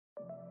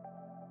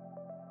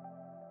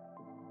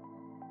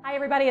Hi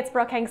everybody, it's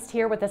Brooke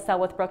here with the Sell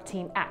with Brooke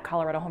team at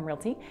Colorado Home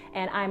Realty,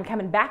 and I'm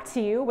coming back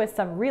to you with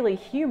some really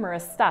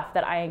humorous stuff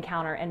that I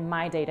encounter in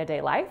my day-to-day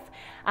life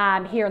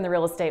here in the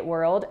real estate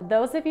world.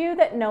 Those of you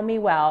that know me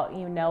well,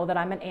 you know that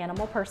I'm an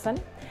animal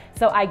person,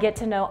 so I get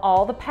to know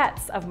all the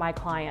pets of my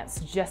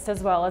clients just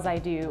as well as I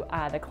do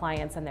the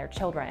clients and their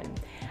children.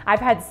 I've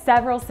had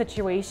several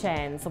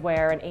situations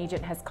where an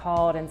agent has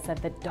called and said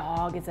the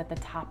dog is at the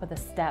top of the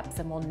steps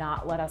and will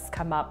not let us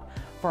come up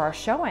for our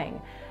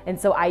showing. And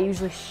so I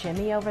usually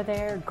shimmy over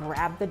there,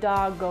 grab the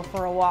dog, go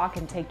for a walk,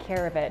 and take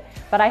care of it.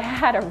 But I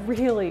had a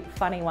really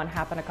funny one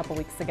happen a couple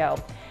weeks ago.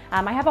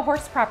 I have a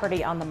horse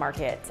property on the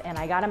market, and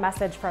I got a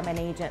message from an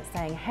agent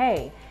saying,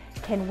 hey,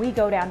 can we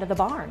go down to the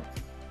barn?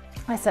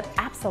 I said,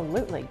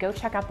 absolutely, go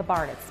check out the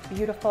barn. It's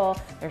beautiful,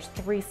 there's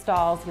 3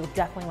 stalls, you'll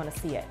definitely want to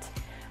see it.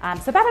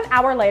 So about an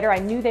hour later, I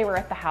knew they were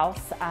at the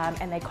house,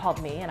 and they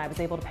called me, and I was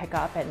able to pick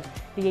up, and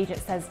the agent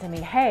says to me,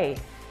 hey,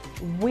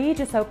 we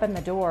just opened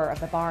the door of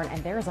the barn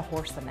and there's a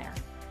horse in there.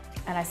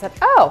 And I said,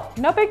 oh,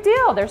 no big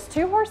deal. There's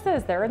 2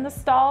 horses. They're in the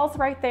stalls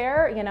right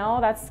there. You know,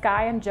 that's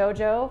Sky and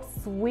Jojo,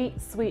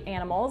 sweet, sweet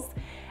animals.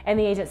 And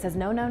the agent says,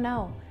 no, no,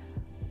 no.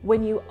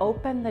 When you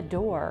open the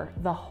door,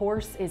 the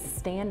horse is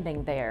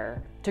standing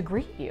there to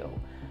greet you.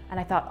 And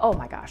I thought, oh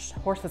my gosh,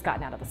 horse has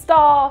gotten out of the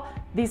stall.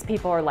 These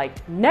people are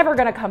like never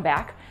gonna come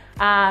back.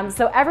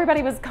 So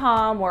everybody was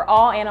calm. We're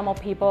all animal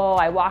people.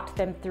 I walked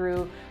them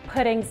through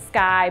putting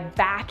Sky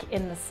back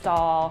in the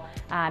stall.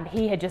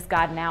 He had just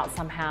gotten out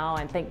somehow,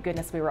 and thank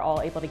goodness we were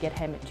all able to get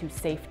him to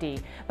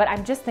safety. But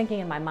I'm just thinking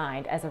in my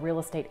mind as a real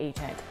estate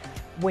agent,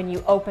 when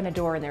you open a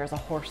door and there's a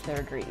horse there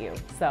to greet you.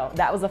 So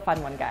that was a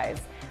fun one, guys.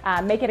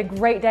 Make it a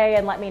great day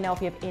and let me know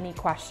if you have any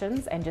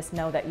questions, and just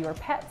know that your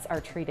pets are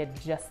treated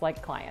just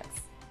like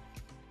clients.